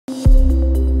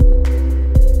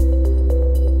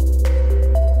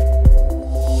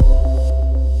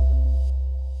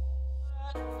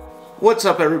What's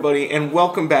up everybody, and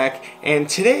welcome back. And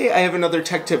today I have another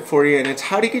tech tip for you, and it's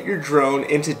how to get your drone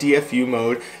into DFU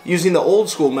mode using the old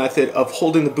school method of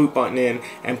holding the boot button in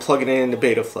and plugging it into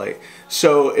Betaflight.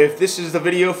 So if this is the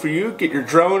video for you, get your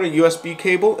drone, a USB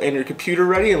cable, and your computer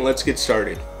ready, and let's get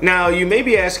started. Now you may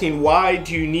be asking, why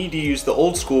do you need to use the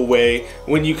old school way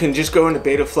when you can just go into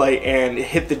Betaflight and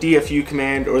hit the DFU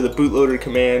command or the bootloader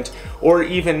command, or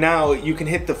even now you can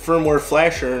hit the firmware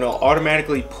flasher and it'll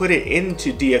automatically put it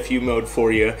into DFU mode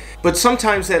for you. But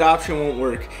sometimes that option won't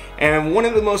work, and one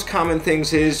of the most common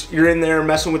things is you're in there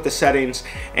messing with the settings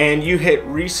and you hit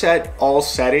reset all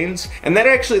settings, and that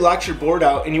actually locks your board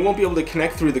out and you won't be able to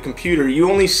connect through the computer. You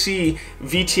only see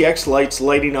VTX lights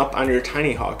lighting up on your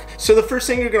Tinyhawk. So the first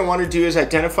thing you're going to want to do is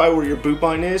identify where your boot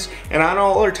button is, and on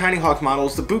all our Tinyhawk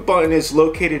models the boot button is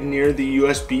located near the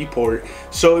USB port.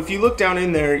 So if you look down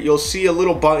in there, you'll see a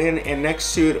little button, and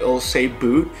next to it it'll say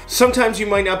boot. Sometimes you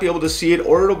might not be able to see it,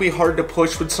 or it'll be hard to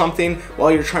push with something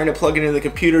while you're trying to plug it into the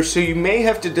computer, so you may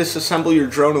have to disassemble your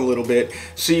drone a little bit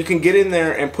so you can get in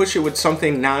there and push it with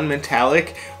something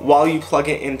non-metallic while you plug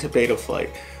it into Betaflight.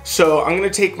 So I'm going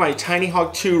to take my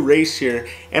Tinyhawk 2 Race here,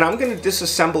 and I'm going to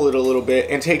disassemble it a little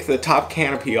bit and take the top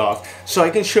canopy off so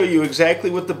I can show you exactly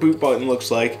what the boot button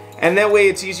looks like, and that way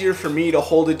it's easier for me to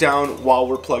hold it down while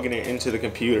we're plugging it into the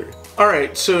computer.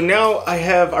 Alright, so now I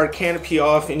have our canopy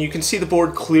off and you can see the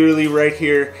board clearly right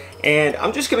here, and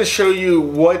I'm just going to show you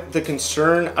what the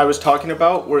concern I was talking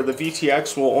about, where the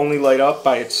VTX will only light up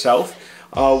by itself.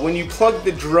 When you plug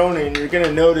the drone in, you're going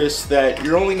to notice that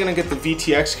you're only going to get the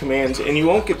VTX commands and you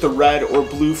won't get the red or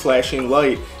blue flashing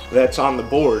light that's on the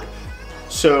board.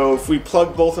 So if we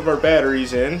plug both of our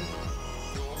batteries in,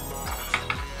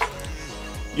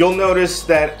 you'll notice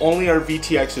that only our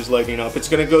VTX is lighting up. It's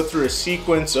going to go through a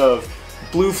sequence of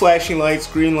blue flashing lights,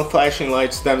 green flashing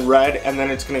lights, then red, and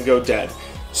then it's going to go dead.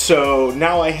 So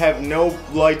now I have no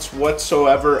lights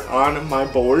whatsoever on my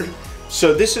board.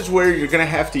 So this is where you're going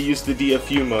to have to use the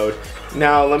DFU mode.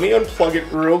 Now let me unplug it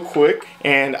real quick,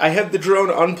 and I have the drone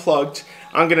unplugged.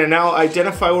 I'm going to now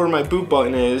identify where my boot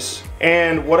button is,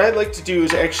 and what I'd like to do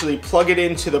is actually plug it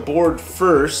into the board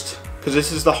first, because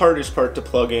this is the hardest part to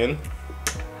plug in.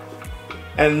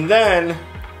 And then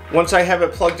once I have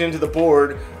it plugged into the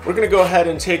board, we're going to go ahead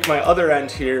and take my other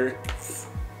end here,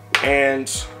 and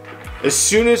as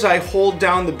soon as I hold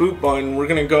down the boot button, we're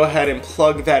going to go ahead and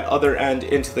plug that other end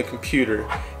into the computer.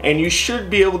 And you should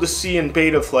be able to see in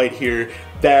Betaflight here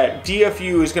that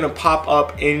DFU is going to pop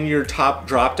up in your top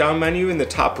drop-down menu in the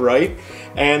top right,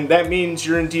 and that means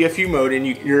you're in DFU mode and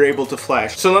you're able to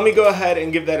flash. So let me go ahead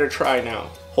and give that a try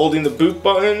now. Holding the boot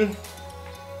button,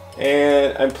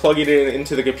 and I'm plugging it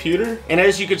into the computer, and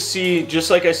as you can see,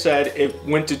 just like I said, it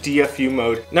went to DFU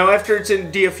mode. Now after it's in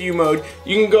DFU mode,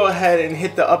 you can go ahead and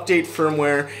hit the update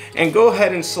firmware and go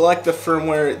ahead and select the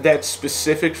firmware that's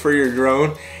specific for your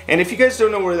drone. And if you guys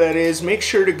don't know where that is, make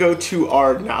sure to go to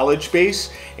our knowledge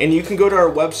base, and you can go to our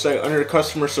website under the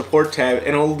customer support tab and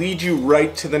it'll lead you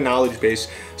right to the knowledge base,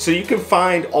 so you can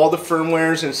find all the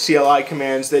firmwares and CLI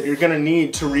commands that you're going to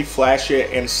need to reflash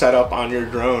it and set up on your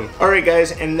drone. Alright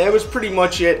guys, and that was pretty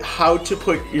much it, how to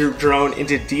put your drone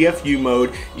into DFU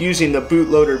mode using the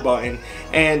bootloader button.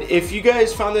 And if you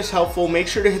guys found this helpful, make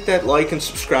sure to hit that like and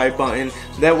subscribe button,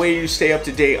 that way you stay up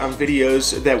to date on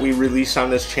videos that we release on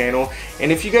this channel.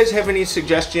 And if you guys have any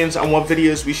suggestions on what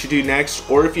videos we should do next,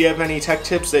 or if you have any tech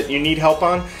tips that you need help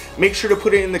on, make sure to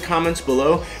put it in the comments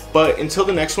below. But until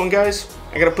the next one guys,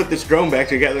 I gotta put this drone back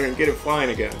together and get it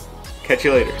flying again. Catch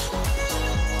you later.